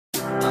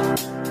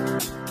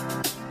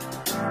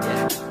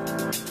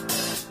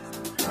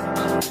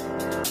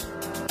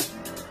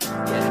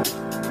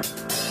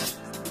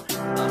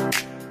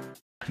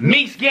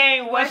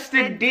gang, what's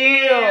the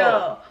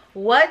deal?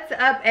 What's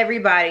up,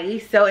 everybody?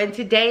 So in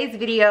today's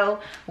video,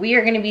 we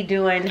are going to be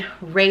doing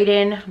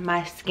rating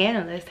my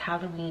scandalous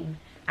Halloween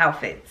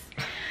outfits.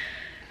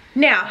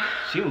 Now,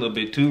 she a little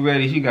bit too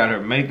ready. She got her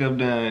makeup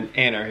done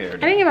and her hair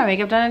done. I didn't get my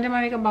makeup done. I did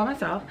my makeup by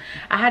myself.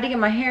 I had to get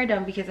my hair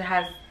done because it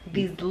has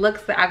these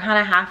looks that I kind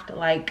of have to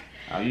like.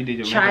 Oh, you did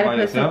your try makeup to by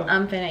put yourself? some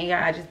umph in it.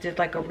 Yeah, I just did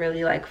like a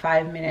really like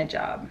 5-minute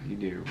job. You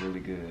did really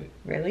good.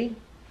 Really?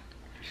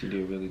 She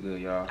did really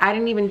good, y'all. I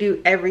didn't even do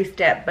every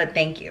step, but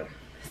thank you.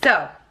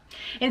 So,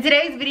 in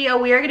today's video,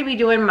 we are going to be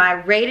doing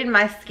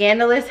my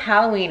scandalous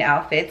Halloween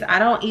outfits. I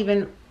don't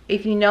even,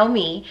 if you know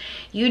me,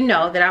 you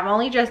know that I've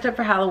only dressed up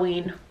for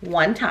Halloween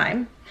one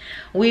time.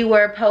 We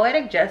were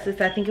Poetic Justice.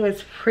 I think it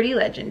was pretty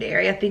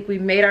legendary. I think we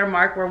made our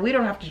mark where we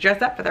don't have to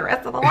dress up for the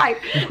rest of the life.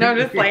 No, I'm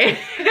just playing.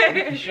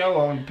 Show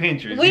on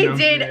Pinterest. We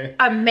did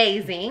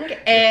amazing,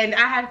 and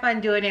I had fun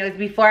doing it. It was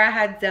before I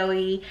had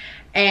Zoe,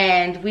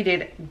 and we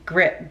did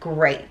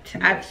great.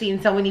 Yes. I've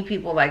seen so many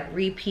people like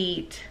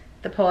repeat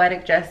the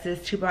Poetic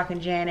Justice, Tupac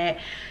and Janet,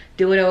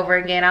 do it over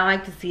again. I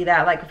like to see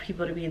that, like, for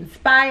people to be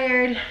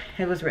inspired.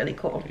 It was really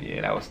cool.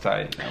 Yeah, that was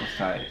tight. That was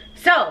tight.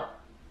 So,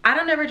 I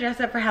don't ever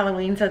dress up for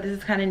Halloween, so this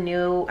is kind of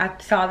new. I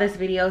saw this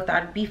video,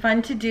 thought it'd be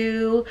fun to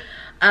do.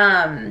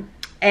 And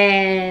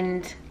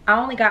I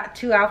only got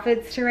 2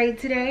 outfits to rate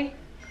today.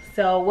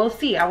 So we'll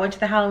see. I went to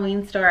the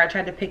Halloween store. I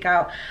tried to pick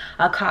out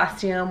a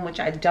costume, which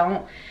I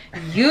don't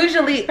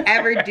usually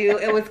ever do.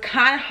 It was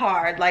kind of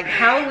hard. Like,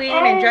 Halloween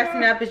and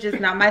dressing up is just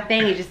not my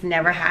thing. It just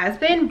never has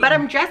been. But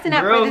I'm dressing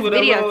up for this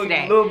video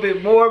today. A little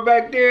bit more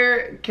back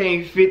there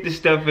can't fit the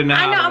stuff in the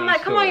I know. Halloween I'm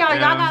like, come on, y'all.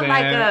 Y'all got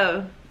like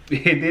a...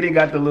 Then it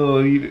got the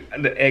little,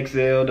 the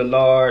XL, the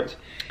large.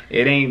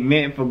 It ain't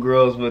meant for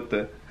girls with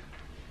the,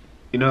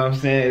 you know what I'm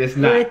saying? It's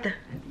not.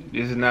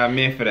 This is not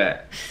meant for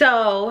that.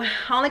 So,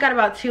 I only got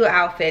about 2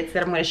 outfits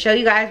that I'm going to show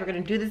you guys. We're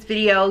going to do this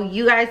video.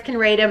 You guys can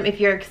rate them. If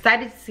you're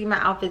excited to see my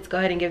outfits, go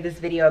ahead and give this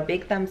video a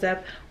big thumbs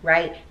up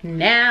right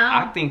now.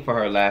 I think for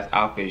her last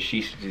outfit,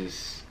 she should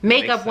just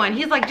make up one.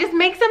 He's like, just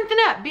make something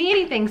up. Be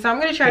anything. So, I'm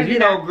going to try to do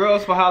that. You know,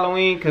 girls for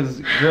Halloween, because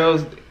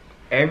girls,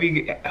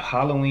 every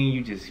Halloween,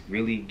 you just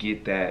really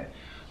get that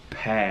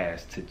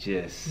pass to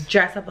just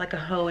dress up like a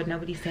hoe and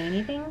nobody say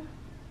anything.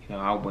 You know,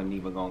 I wasn't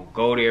even going to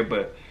go there,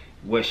 but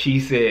what she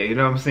said, you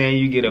know what I'm saying?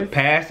 You get a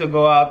pass to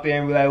go out there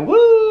and be like,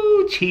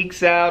 woo,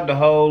 cheeks out, the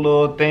whole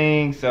little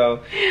thing.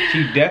 So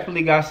she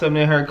definitely got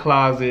something in her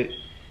closet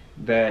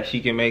that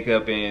she can make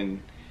up,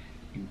 and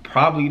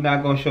probably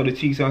not gonna show the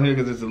cheeks on here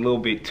because it's a little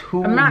bit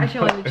too I'm not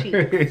showing the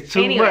cheeks. It's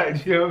too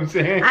much, you know what I'm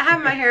saying? I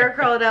have my hair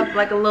curled up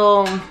like a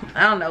little,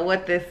 I don't know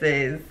what this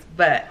is,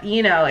 but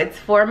you know, it's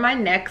for my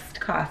next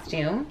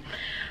costume.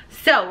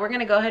 So we're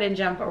gonna go ahead and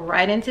jump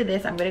right into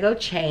this. I'm gonna go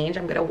change.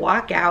 I'm gonna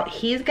walk out.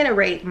 He's gonna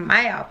rate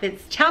my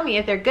outfits. Tell me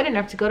if they're good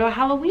enough to go to a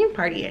Halloween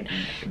party in.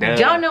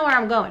 Don't know where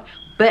I'm going,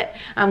 but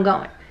I'm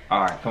going.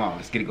 All right, come on,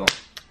 let's get it going.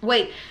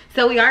 Wait,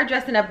 so we are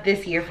dressing up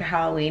this year for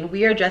Halloween.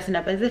 We are dressing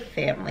up as a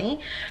family.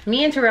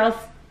 Me and Terrell,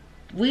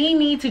 we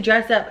need to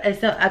dress up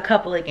as a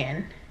couple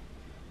again.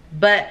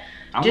 But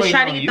just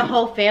trying to get the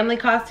whole family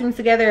costumes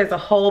together is a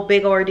whole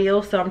big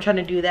ordeal, so I'm trying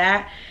to do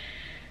that.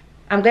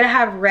 I'm gonna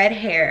have red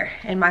hair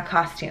in my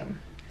costume.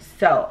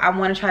 So I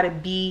wanna try to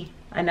be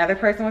another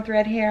person with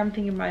red hair. I'm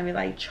thinking maybe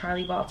like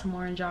Charlie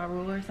Baltimore and Ja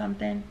Rule or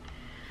something.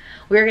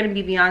 We're gonna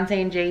be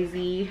Beyonce and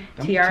Jay-Z,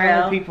 TRL.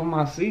 Tell people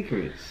my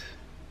secrets.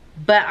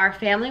 But our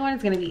family one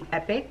is gonna be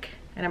epic,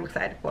 and I'm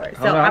excited for it.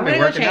 So I'm gonna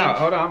go change.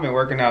 Hold on, I've been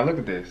working out. Look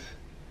at this.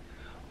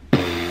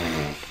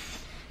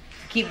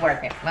 Keep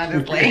working. I'm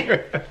just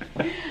like.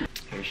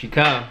 Here she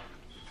comes.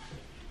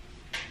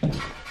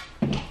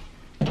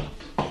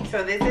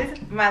 So this is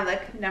my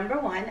look number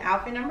 1,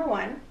 outfit number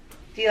 1.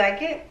 Do you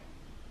like it?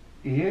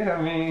 Yeah,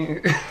 I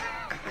mean.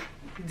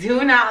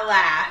 Do not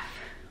laugh.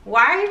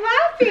 Why are you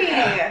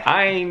laughing?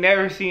 I ain't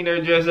never seen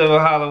her dress up for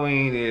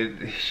Halloween,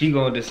 and she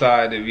gonna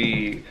decide to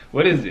be,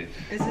 what is this?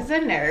 This is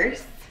a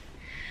nurse.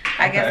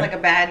 I guess like a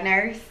bad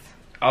nurse.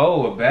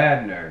 Oh, a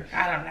bad nurse.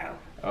 I don't know.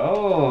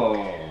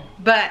 Oh.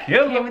 But it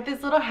came with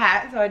this little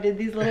hat, so I did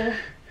these little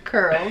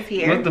curls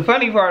here. But the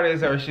funny part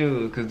is her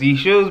shoes, because these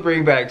shoes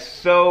bring back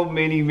so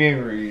many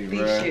memories.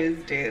 These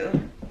shoes do.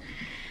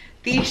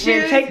 These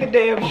shoes. Man, take the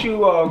damn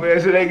shoe off, man,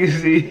 so they can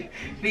see.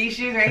 These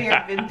shoes right here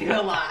have been through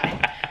a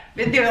lot.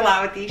 Been through a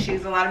lot with these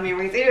shoes, a lot of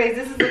memories. Anyways,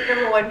 this is look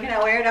number 1. Can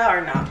I wear it out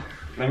or not?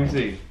 Let me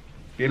see.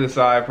 Get a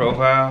side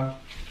profile.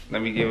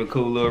 Let me give a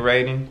cool little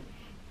rating.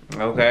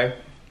 Okay.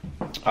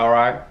 All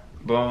right.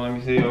 Boom. Let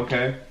me see.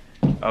 Okay.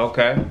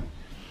 Okay.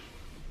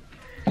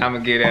 I'm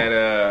gonna get at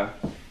a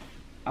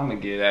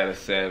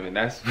 7.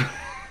 That's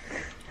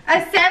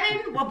a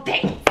 7? Well,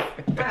 dang.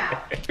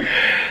 Wow.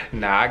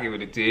 Nah, I give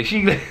it a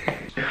 10.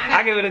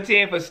 I give it a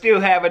 10 for still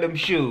having them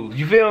shoes.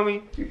 You feel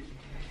me?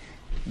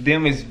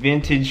 Them is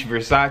vintage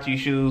Versace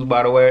shoes,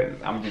 by the way.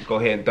 I'm just go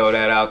ahead and throw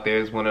that out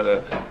there. It's one of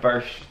the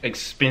first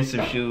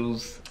expensive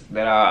shoes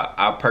that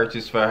I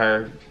purchased for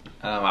her.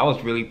 I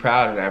was really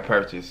proud of that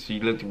purchase. She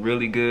looked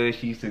really good.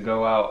 She used to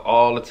go out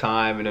all the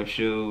time in them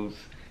shoes.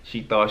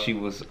 She thought she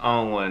was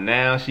on one.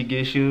 Now she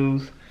gets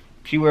shoes.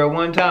 She wear it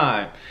one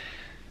time.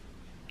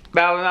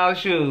 $1,000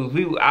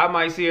 shoes. I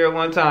might see her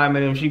one time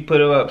and then she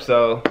put it up.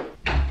 So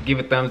give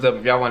a thumbs up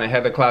if y'all want a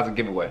Heather Closet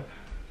giveaway.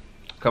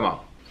 Come on.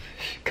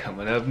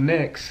 Coming up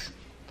next.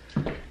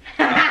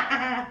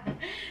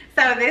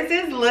 So this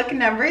is look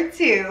number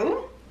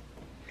 2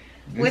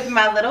 with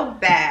my little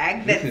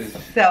bag that's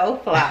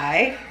so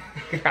fly.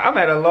 I'm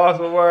at a loss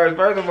for words.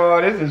 First of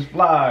all, this is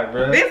fly,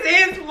 bro. This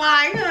is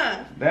fly,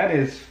 huh? That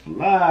is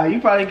fly. You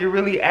probably could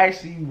really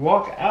actually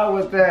walk out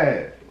with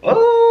that.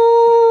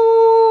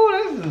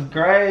 Ooh, this is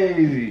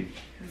crazy.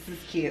 This is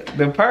cute.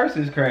 The purse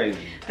is crazy.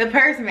 The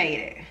purse made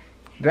it.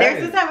 They're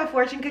supposed to have a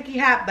fortune cookie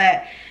hat,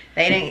 but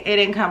it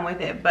didn't come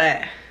with it.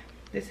 But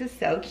this is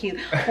so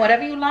cute.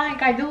 Whatever you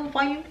like, I do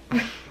for you.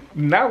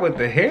 Not with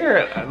the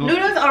hair.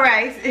 Noodles or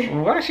rice.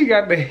 Why she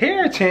got the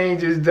hair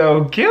changes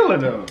though?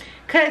 Killing them.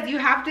 Cause you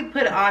have to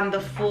put on the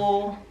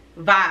full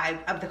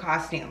vibe of the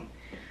costume.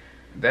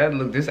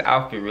 This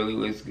outfit really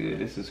looks good.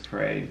 This is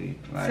crazy.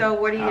 Like, so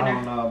what are you gonna? I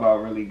don't know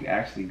about really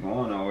actually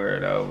going nowhere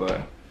though,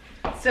 but.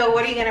 So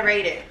what are you gonna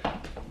rate it?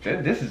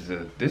 This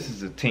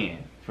is a 10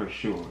 for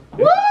sure.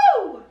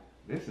 Woo!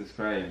 This is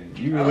crazy.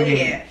 You really.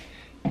 Oh yeah.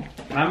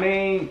 I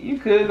mean, you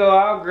could go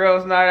out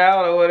girls' night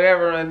out or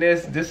whatever, and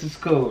this is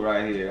cool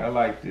right here. I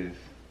like this.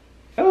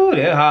 Oh,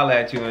 they'll holler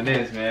at you in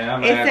this, man.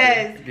 I'm gonna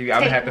have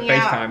to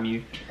FaceTime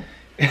you.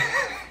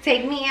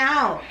 Take me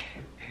out.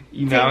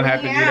 You know, I'm gonna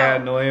have to be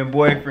that annoying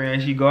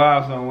boyfriend. She go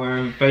out somewhere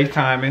and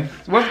FaceTiming.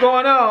 What's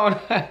going on?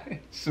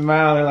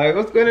 Smiling like,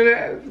 what's going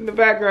on in the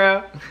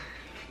background?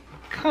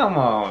 Come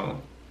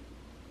on.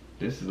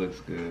 This looks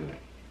good.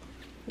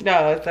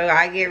 No, so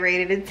I get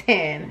rated a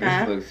 10.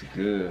 This looks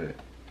good.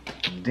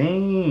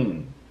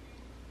 Dang.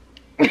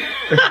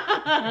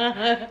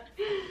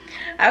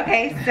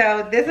 Okay,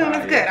 so this one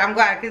was good. I'm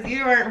glad because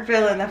you weren't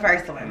feeling the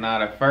first one.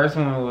 Nah, the first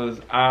one was,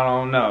 I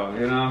don't know.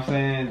 You know what I'm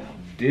saying?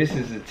 This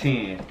is a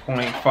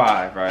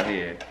 10.5 right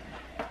here.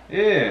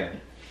 Yeah.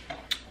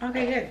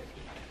 Okay, good.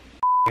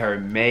 Her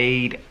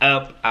made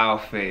up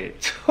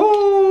outfit.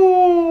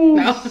 Ooh,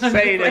 no,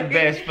 say the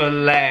best for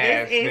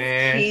last, this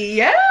man. Is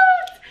cute.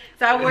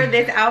 So I wore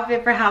this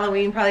outfit for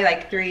Halloween probably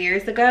like 3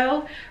 years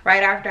ago,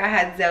 right after I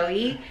had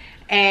Zoe.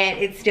 And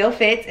it still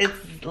fits.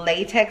 It's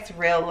latex,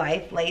 real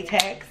life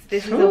latex.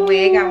 This is a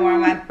wig I wore on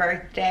my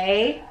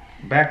birthday.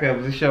 Back up,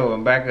 let's show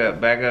them. Back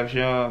up,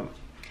 show them.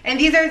 And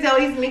these are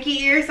Zoe's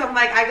Mickey ears, so I'm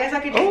like, I guess I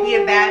could just be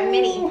a bad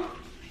Minnie.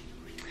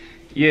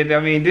 Yeah, I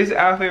mean, this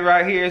outfit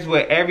right here is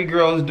what every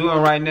girl is doing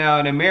right now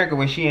in America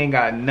when she ain't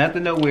got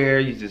nothing to wear.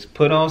 You just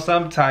put on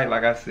something tight.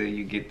 Like I said,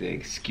 you get the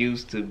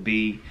excuse to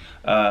be,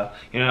 you know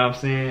what I'm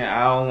saying?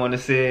 I don't want to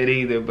say it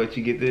either, but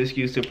you get the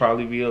excuse to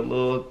probably be a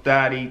little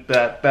Tatiana.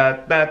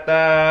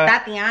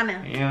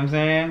 You know what I'm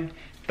saying?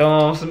 Throw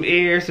on some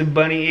ears, some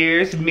bunny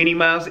ears, some Minnie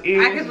Mouse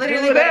ears. I could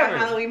literally go to a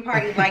Halloween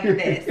party like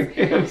this.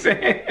 You know what I'm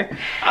saying?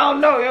 I don't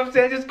know, you know what I'm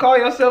saying? Just call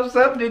yourself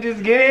something and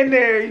just get in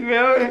there, you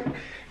know?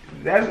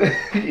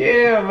 That's,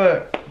 yeah,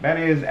 but that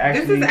is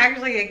actually. This is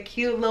actually a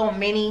cute little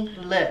mini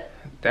look.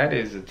 That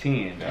is a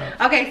 10, though.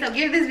 Okay, so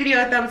give this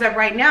video a thumbs up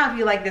right now if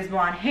you like this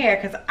blonde hair,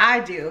 because I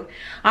do.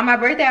 On my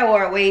birthday, I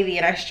wore it wavy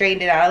and I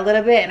straightened it out a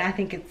little bit, and I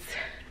think it's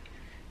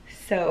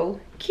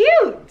so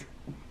cute.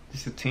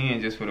 It's a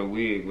 10 just for the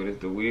wig, but if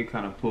the wig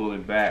kind of pull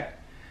it back,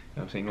 you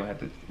know what I'm saying? You're going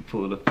to have to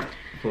pull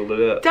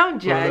it up. Don't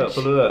judge.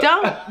 Pull it up.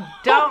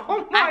 Don't.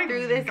 Oh I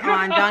threw this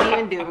on. Don't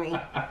even do me.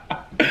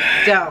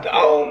 Don't.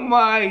 Oh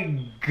my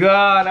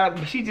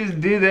God. She just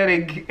did that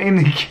in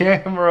the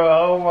camera.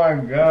 Oh my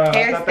God.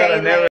 Hair stay